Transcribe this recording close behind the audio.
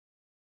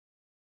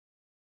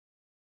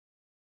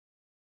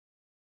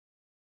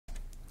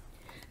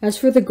As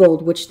for the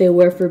gold which they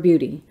wear for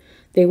beauty,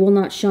 they will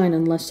not shine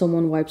unless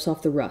someone wipes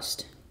off the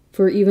rust.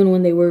 For even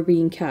when they were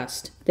being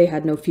cast, they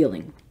had no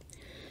feeling.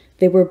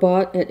 They were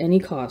bought at any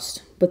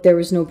cost, but there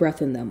is no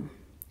breath in them.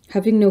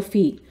 Having no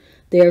feet,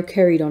 they are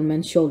carried on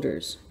men's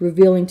shoulders,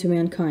 revealing to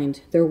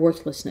mankind their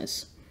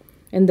worthlessness.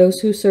 And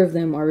those who serve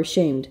them are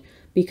ashamed,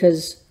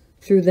 because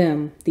through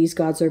them these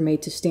gods are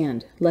made to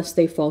stand, lest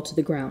they fall to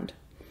the ground.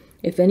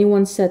 If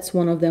anyone sets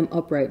one of them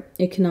upright,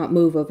 it cannot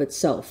move of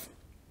itself.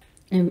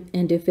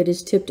 And if it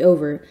is tipped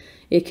over,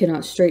 it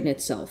cannot straighten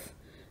itself.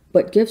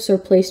 But gifts are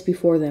placed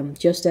before them,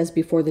 just as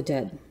before the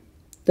dead.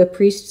 The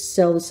priests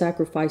sell the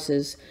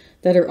sacrifices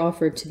that are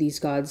offered to these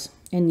gods,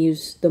 and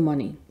use the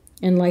money.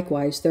 And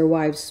likewise their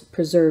wives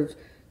preserve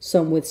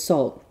some with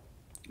salt,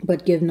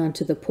 but give none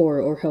to the poor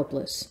or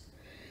helpless.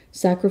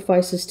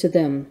 Sacrifices to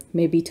them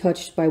may be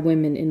touched by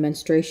women in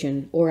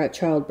menstruation or at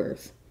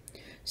childbirth.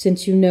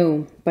 Since you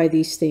know by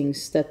these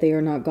things that they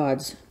are not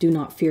gods, do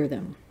not fear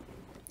them.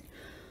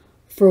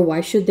 For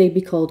why should they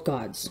be called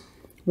gods?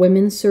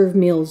 Women serve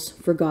meals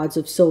for gods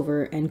of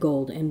silver and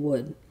gold and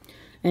wood,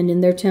 and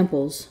in their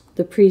temples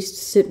the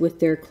priests sit with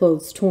their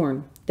clothes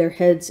torn, their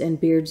heads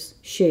and beards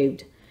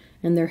shaved,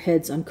 and their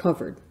heads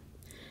uncovered.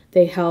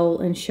 They howl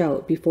and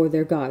shout before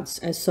their gods,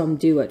 as some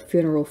do at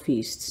funeral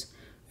feasts,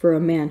 for a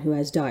man who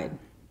has died.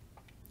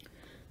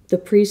 The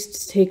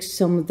priests take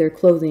some of their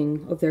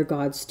clothing of their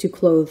gods to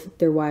clothe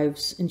their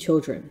wives and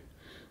children.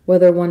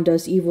 Whether one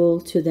does evil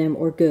to them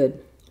or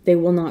good, they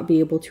will not be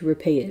able to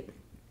repay it.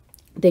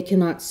 They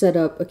cannot set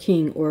up a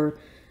king or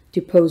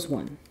depose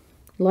one.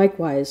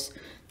 Likewise,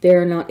 they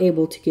are not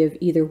able to give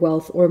either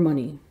wealth or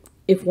money.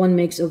 If one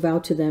makes a vow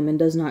to them and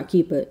does not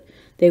keep it,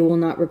 they will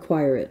not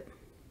require it.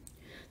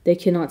 They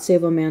cannot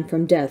save a man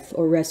from death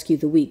or rescue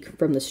the weak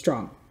from the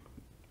strong.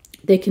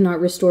 They cannot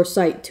restore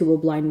sight to a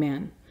blind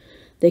man.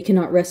 They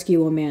cannot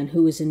rescue a man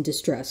who is in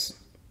distress.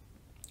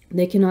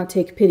 They cannot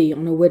take pity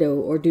on a widow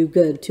or do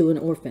good to an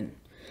orphan.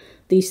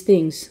 These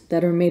things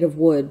that are made of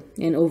wood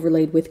and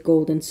overlaid with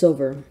gold and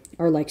silver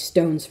are like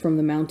stones from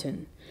the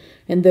mountain,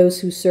 and those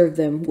who serve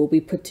them will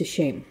be put to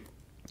shame.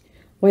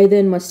 Why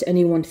then must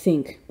anyone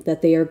think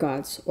that they are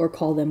gods or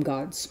call them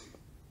gods?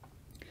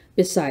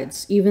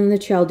 Besides, even the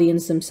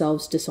Chaldeans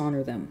themselves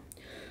dishonor them.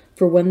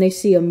 For when they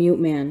see a mute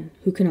man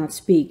who cannot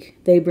speak,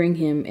 they bring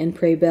him and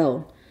pray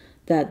Bel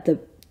that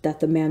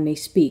the man may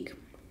speak,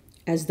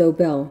 as though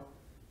Bel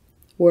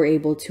were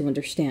able to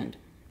understand.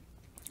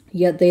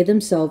 Yet they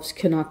themselves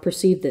cannot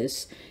perceive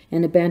this,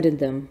 and abandon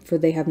them, for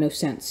they have no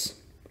sense.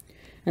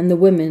 And the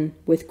women,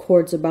 with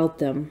cords about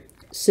them,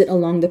 sit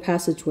along the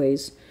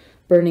passageways,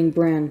 burning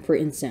bran for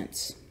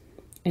incense.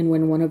 And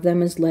when one of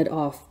them is led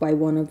off by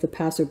one of the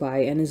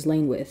passerby and is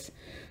lain with,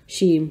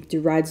 she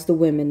derides the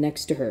women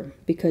next to her,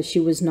 because she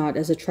was not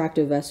as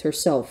attractive as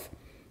herself,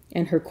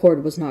 and her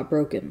cord was not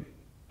broken.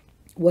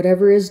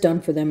 Whatever is done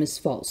for them is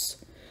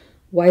false.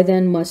 Why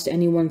then must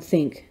anyone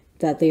think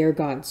that they are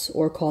gods,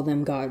 or call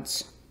them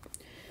gods?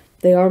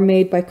 They are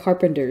made by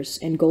carpenters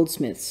and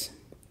goldsmiths.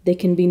 They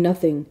can be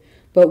nothing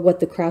but what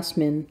the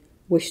craftsmen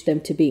wish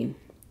them to be.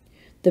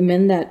 The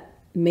men that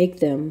make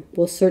them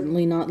will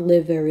certainly not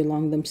live very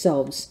long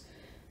themselves.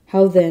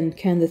 How then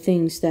can the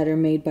things that are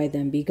made by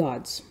them be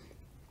gods?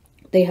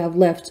 They have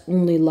left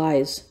only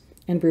lies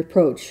and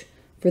reproach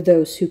for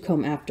those who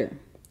come after.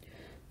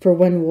 For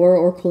when war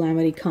or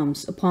calamity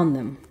comes upon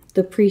them,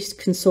 the priests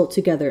consult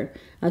together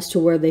as to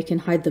where they can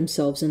hide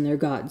themselves in their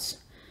gods.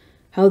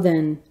 How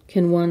then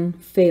can one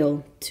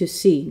fail to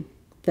see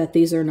that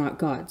these are not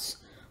gods,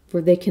 for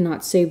they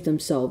cannot save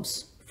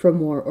themselves from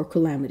war or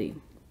calamity?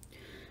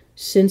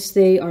 Since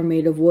they are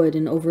made of wood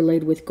and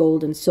overlaid with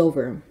gold and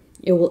silver,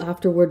 it will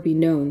afterward be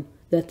known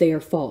that they are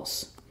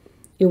false.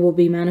 It will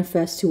be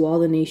manifest to all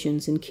the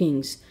nations and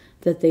kings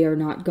that they are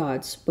not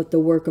gods, but the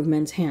work of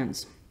men's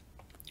hands,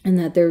 and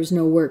that there is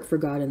no work for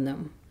God in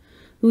them.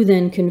 Who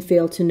then can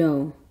fail to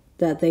know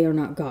that they are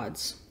not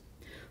gods?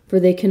 For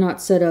they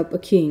cannot set up a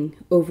king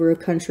over a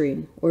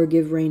country or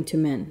give reign to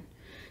men.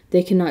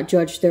 They cannot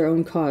judge their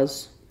own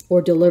cause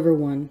or deliver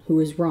one who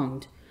is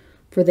wronged,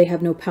 for they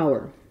have no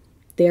power.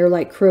 They are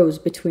like crows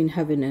between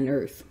heaven and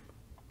earth.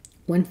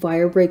 When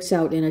fire breaks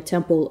out in a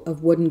temple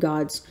of wooden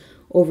gods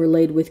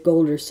overlaid with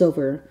gold or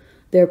silver,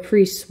 their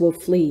priests will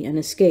flee and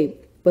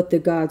escape, but the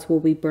gods will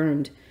be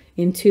burned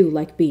in two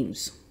like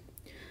beams.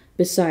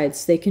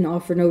 Besides, they can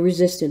offer no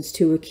resistance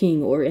to a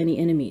king or any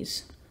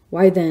enemies.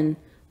 Why then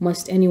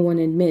must anyone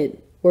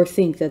admit or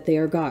think that they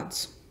are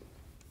gods?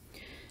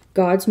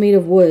 Gods made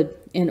of wood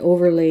and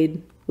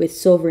overlaid with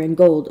silver and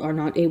gold are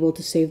not able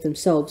to save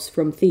themselves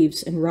from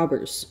thieves and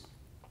robbers.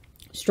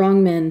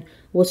 Strong men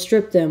will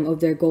strip them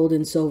of their gold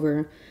and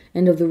silver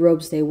and of the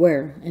robes they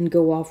wear, and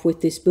go off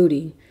with this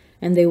booty,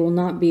 and they will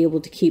not be able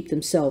to keep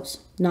themselves,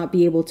 not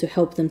be able to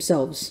help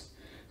themselves.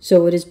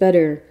 So it is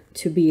better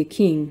to be a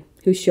king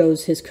who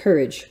shows his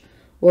courage,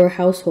 or a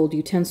household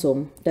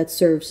utensil that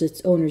serves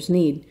its owner's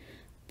need,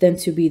 than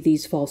to be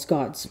these false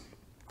gods.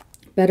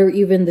 Better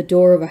even the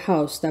door of a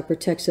house that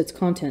protects its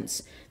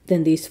contents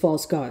than these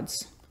false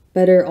gods.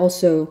 Better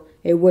also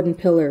a wooden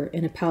pillar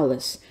in a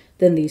palace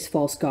than these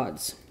false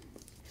gods.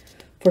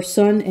 For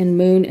sun and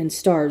moon and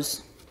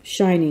stars,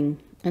 shining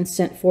and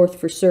sent forth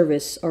for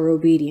service, are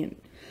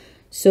obedient.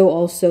 So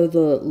also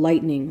the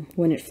lightning,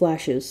 when it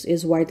flashes,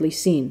 is widely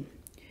seen,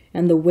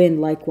 and the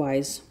wind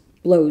likewise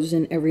blows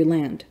in every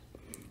land.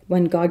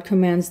 When God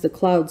commands the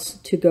clouds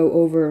to go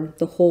over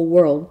the whole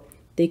world,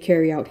 they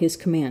carry out his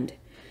command,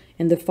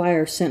 and the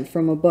fire sent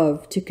from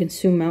above to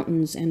consume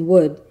mountains and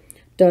wood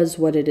does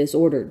what it is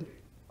ordered.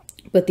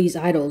 But these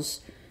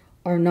idols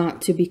are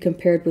not to be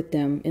compared with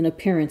them in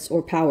appearance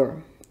or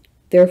power.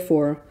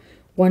 Therefore,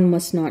 one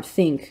must not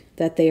think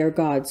that they are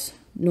gods,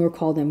 nor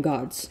call them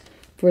gods,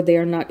 for they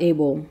are not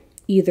able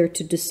either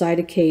to decide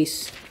a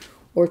case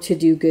or to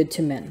do good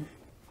to men.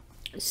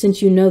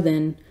 Since you know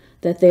then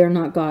that they are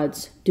not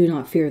gods, do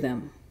not fear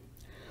them.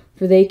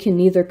 For they can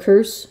neither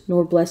curse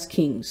nor bless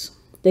kings.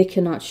 They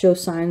cannot show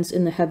signs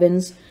in the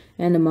heavens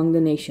and among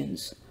the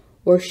nations,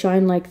 or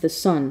shine like the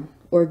sun,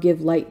 or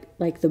give light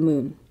like the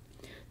moon.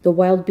 The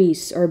wild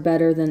beasts are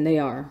better than they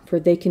are, for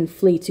they can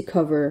flee to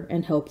cover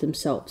and help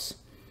themselves.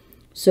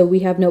 So we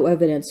have no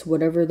evidence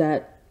whatever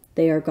that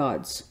they are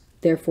gods.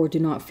 Therefore do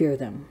not fear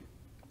them.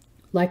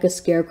 Like a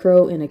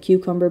scarecrow in a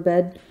cucumber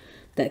bed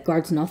that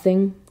guards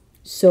nothing,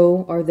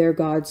 so are their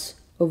gods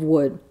of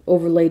wood,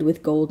 overlaid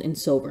with gold and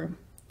silver.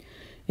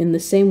 In the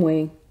same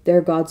way,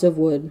 their gods of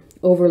wood,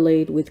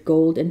 overlaid with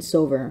gold and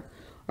silver,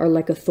 are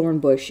like a thorn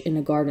bush in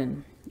a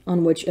garden,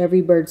 on which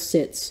every bird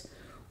sits,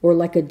 or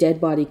like a dead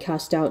body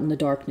cast out in the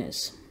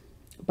darkness.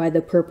 By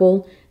the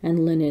purple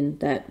and linen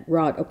that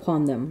wrought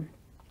upon them,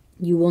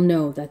 you will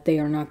know that they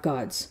are not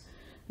gods,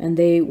 and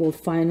they will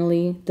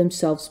finally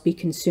themselves be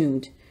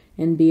consumed,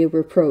 and be a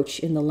reproach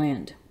in the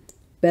land.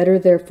 Better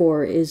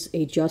therefore is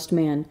a just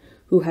man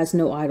who has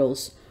no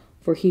idols,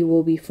 for he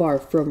will be far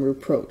from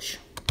reproach.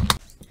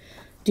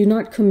 Do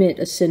not commit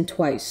a sin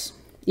twice.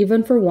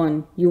 Even for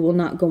one, you will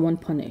not go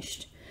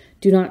unpunished.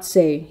 Do not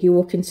say, he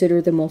will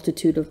consider the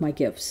multitude of my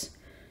gifts,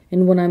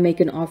 and when I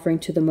make an offering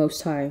to the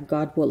Most High,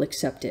 God will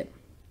accept it.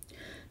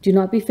 Do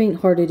not be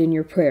faint-hearted in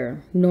your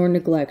prayer, nor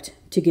neglect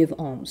to give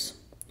alms.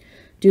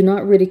 Do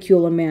not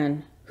ridicule a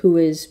man who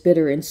is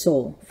bitter in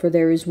soul, for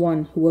there is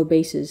one who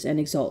abases and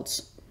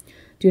exalts.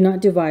 Do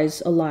not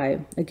devise a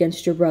lie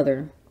against your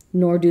brother,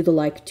 nor do the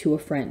like to a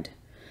friend.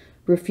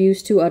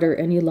 Refuse to utter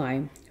any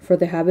lie, for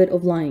the habit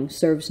of lying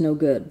serves no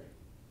good.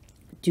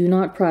 Do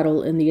not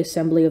prattle in the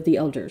assembly of the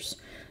elders,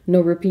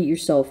 nor repeat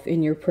yourself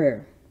in your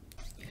prayer.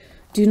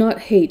 Do not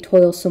hate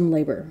toilsome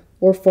labor,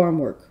 or farm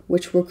work,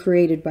 which were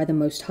created by the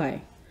Most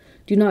High.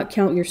 Do not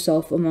count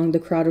yourself among the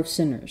crowd of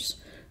sinners.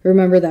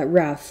 Remember that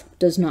wrath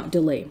does not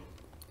delay.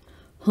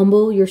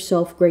 Humble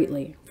yourself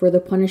greatly, for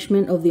the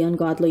punishment of the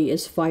ungodly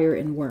is fire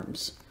and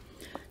worms.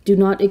 Do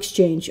not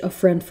exchange a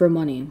friend for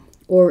money,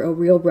 or a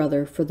real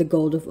brother for the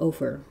gold of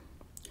Ophir.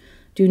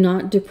 Do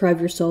not deprive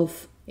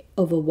yourself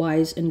of a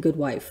wise and good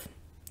wife,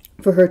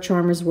 for her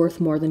charm is worth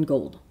more than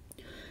gold.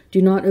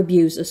 Do not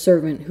abuse a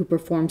servant who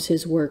performs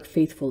his work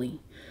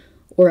faithfully,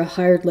 or a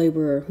hired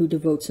laborer who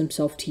devotes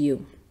himself to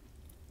you.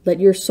 Let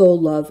your soul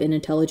love an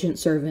intelligent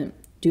servant.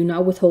 Do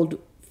not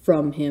withhold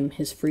from him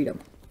his freedom.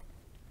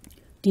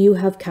 Do you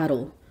have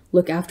cattle?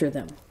 Look after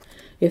them.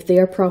 If they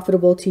are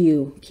profitable to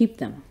you, keep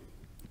them.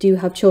 Do you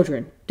have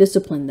children?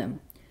 Discipline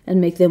them,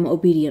 and make them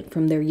obedient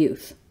from their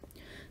youth.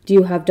 Do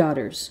you have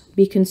daughters?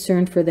 Be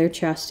concerned for their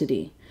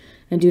chastity,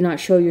 and do not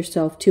show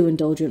yourself too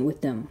indulgent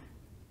with them.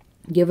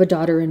 Give a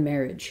daughter in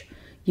marriage.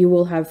 You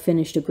will have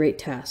finished a great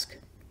task,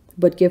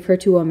 but give her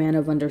to a man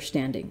of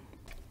understanding.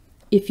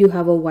 If you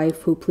have a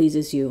wife who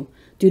pleases you,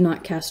 do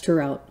not cast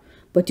her out,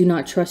 but do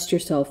not trust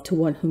yourself to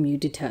one whom you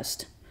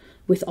detest.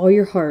 With all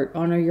your heart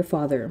honor your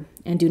father,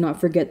 and do not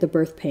forget the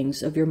birth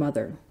pangs of your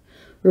mother.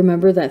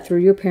 Remember that through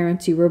your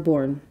parents you were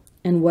born,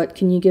 and what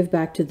can you give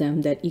back to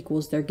them that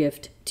equals their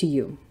gift to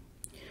you?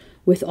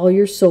 With all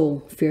your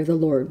soul fear the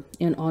Lord,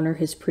 and honor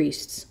his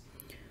priests.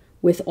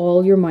 With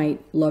all your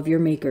might love your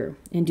Maker,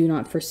 and do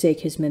not forsake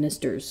his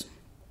ministers.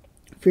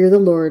 Fear the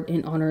Lord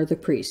and honor the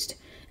priest,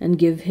 and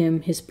give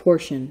him his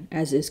portion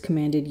as is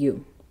commanded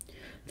you.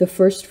 The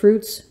first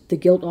fruits, the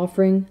guilt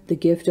offering, the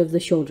gift of the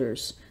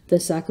shoulders, the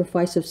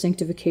sacrifice of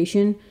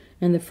sanctification,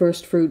 and the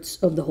first fruits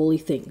of the holy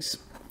things.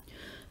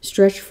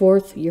 Stretch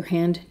forth your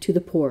hand to the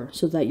poor,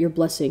 so that your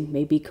blessing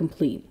may be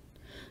complete.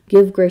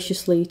 Give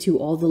graciously to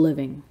all the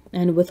living,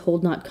 and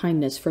withhold not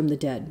kindness from the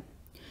dead.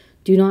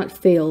 Do not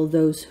fail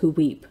those who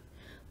weep,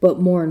 but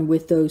mourn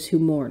with those who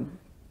mourn.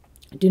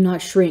 Do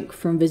not shrink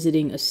from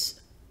visiting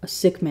a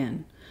sick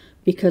man,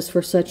 because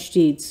for such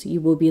deeds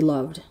you will be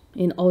loved.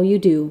 In all you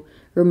do,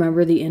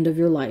 remember the end of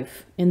your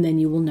life, and then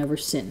you will never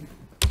sin.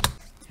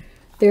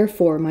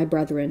 Therefore, my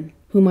brethren,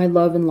 whom I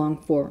love and long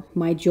for,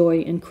 my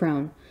joy and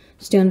crown,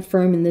 stand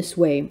firm in this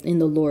way in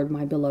the Lord,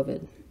 my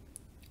beloved.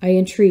 I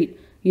entreat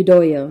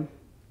Euodia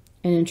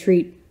and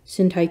entreat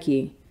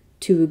Syntyche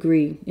to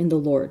agree in the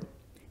Lord.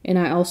 And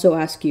I also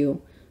ask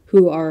you,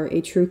 who are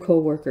a true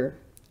co-worker,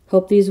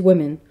 help these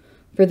women,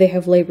 for they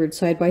have labored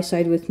side by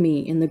side with me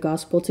in the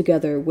gospel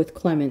together with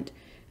Clement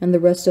and the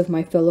rest of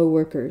my fellow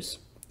workers,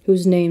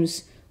 whose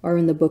names are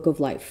in the book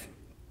of life.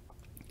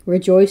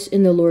 Rejoice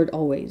in the Lord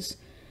always.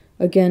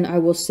 Again I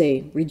will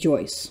say,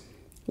 rejoice.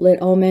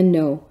 Let all men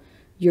know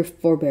your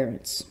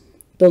forbearance.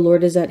 The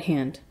Lord is at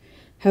hand.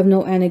 Have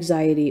no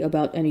anxiety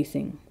about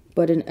anything,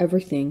 but in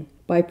everything,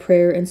 by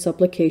prayer and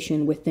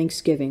supplication with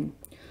thanksgiving,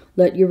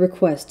 let your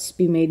requests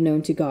be made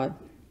known to God.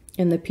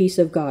 And the peace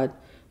of God,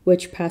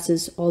 which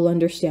passes all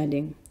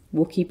understanding,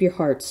 will keep your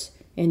hearts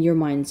and your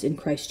minds in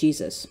Christ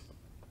Jesus.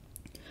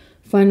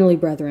 Finally,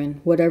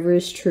 brethren, whatever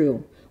is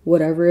true,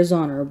 whatever is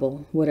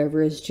honorable,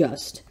 whatever is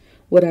just,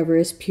 whatever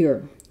is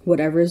pure,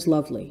 whatever is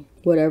lovely,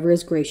 whatever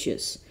is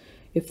gracious,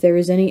 if there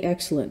is any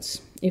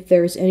excellence, if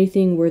there is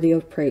anything worthy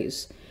of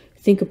praise,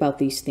 think about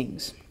these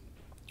things.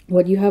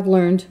 What you have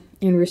learned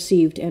and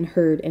received and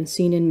heard and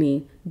seen in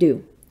me,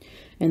 do,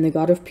 and the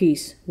God of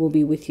peace will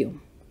be with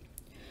you.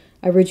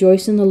 I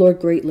rejoice in the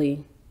Lord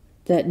greatly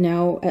that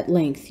now at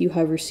length you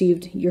have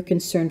received your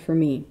concern for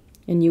me,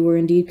 and you were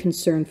indeed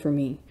concerned for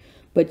me,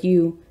 but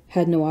you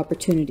had no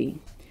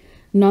opportunity.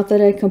 Not that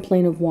I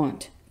complain of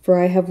want, for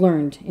I have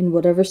learned, in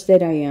whatever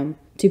state I am,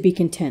 to be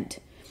content.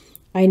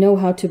 I know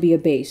how to be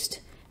abased,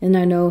 and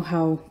I know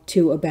how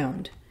to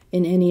abound.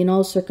 In any and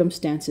all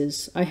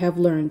circumstances I have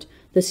learned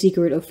the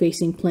secret of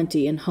facing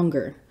plenty and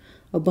hunger,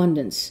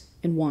 abundance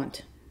and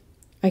want.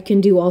 I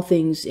can do all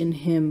things in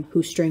him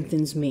who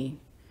strengthens me.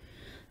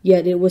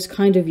 Yet it was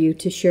kind of you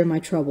to share my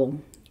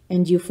trouble,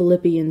 and you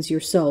Philippians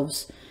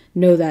yourselves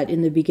know that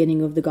in the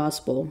beginning of the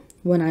gospel,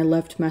 when I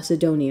left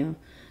Macedonia,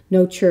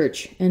 no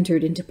church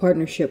entered into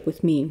partnership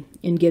with me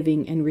in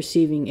giving and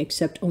receiving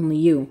except only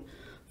you,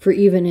 for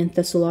even in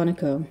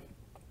Thessalonica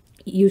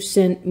you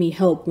sent me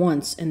help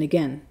once and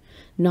again.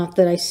 Not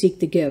that I seek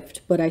the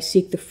gift, but I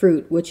seek the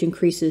fruit which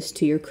increases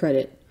to your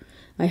credit.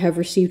 I have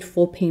received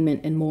full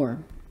payment and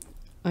more.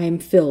 I am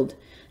filled,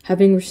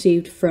 having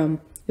received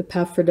from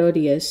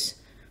Epaphroditus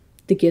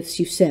the gifts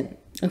you sent,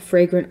 a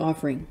fragrant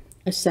offering,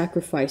 a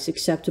sacrifice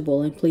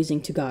acceptable and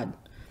pleasing to God.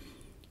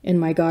 And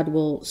my God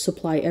will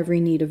supply every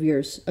need of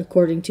yours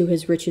according to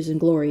his riches and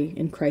glory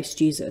in Christ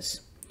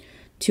Jesus.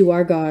 To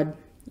our God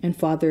and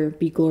Father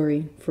be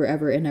glory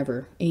forever and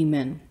ever.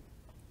 Amen.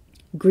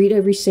 Greet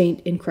every saint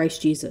in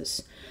Christ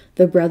Jesus.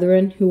 The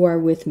brethren who are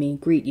with me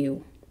greet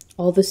you.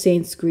 All the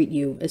saints greet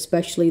you,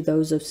 especially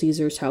those of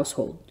Caesar's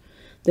household.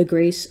 The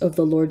grace of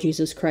the Lord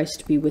Jesus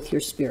Christ be with your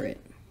spirit.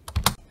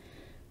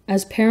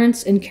 As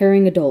parents and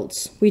caring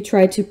adults, we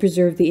try to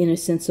preserve the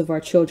innocence of our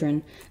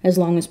children as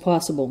long as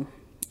possible.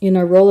 In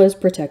our role as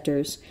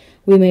protectors,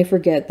 we may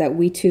forget that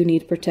we too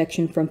need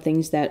protection from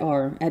things that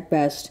are, at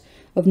best,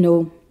 of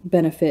no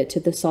benefit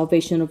to the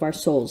salvation of our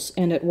souls,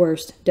 and at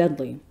worst,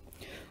 deadly.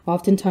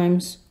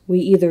 Oftentimes, we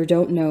either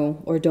don't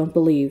know or don't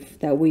believe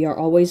that we are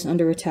always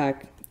under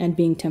attack and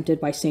being tempted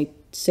by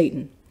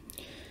Satan.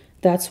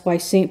 That's why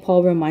St.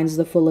 Paul reminds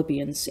the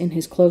Philippians in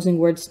his closing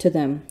words to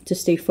them to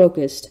stay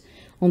focused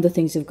on the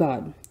things of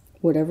God,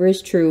 whatever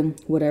is true,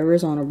 whatever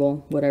is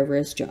honorable, whatever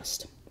is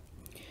just.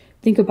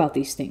 Think about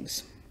these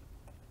things.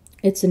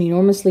 It's an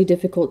enormously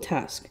difficult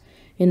task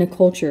in a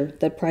culture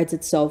that prides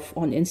itself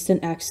on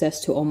instant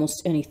access to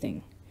almost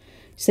anything.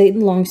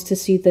 Satan longs to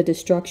see the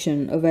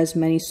destruction of as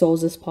many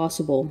souls as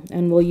possible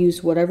and will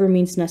use whatever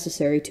means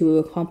necessary to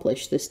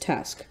accomplish this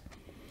task.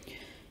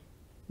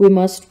 We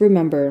must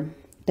remember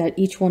that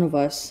each one of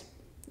us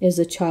is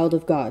a child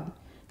of God,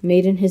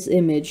 made in his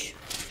image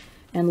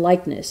and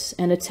likeness,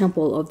 and a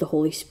temple of the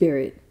Holy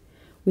Spirit.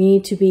 We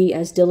need to be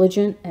as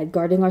diligent at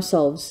guarding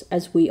ourselves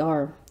as we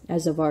are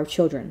as of our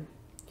children.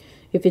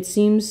 If it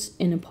seems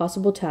an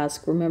impossible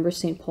task, remember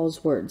St.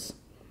 Paul's words,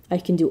 I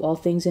can do all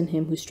things in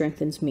him who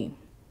strengthens me.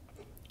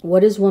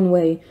 What is one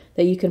way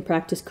that you can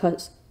practice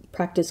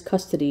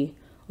custody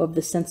of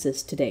the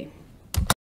senses today?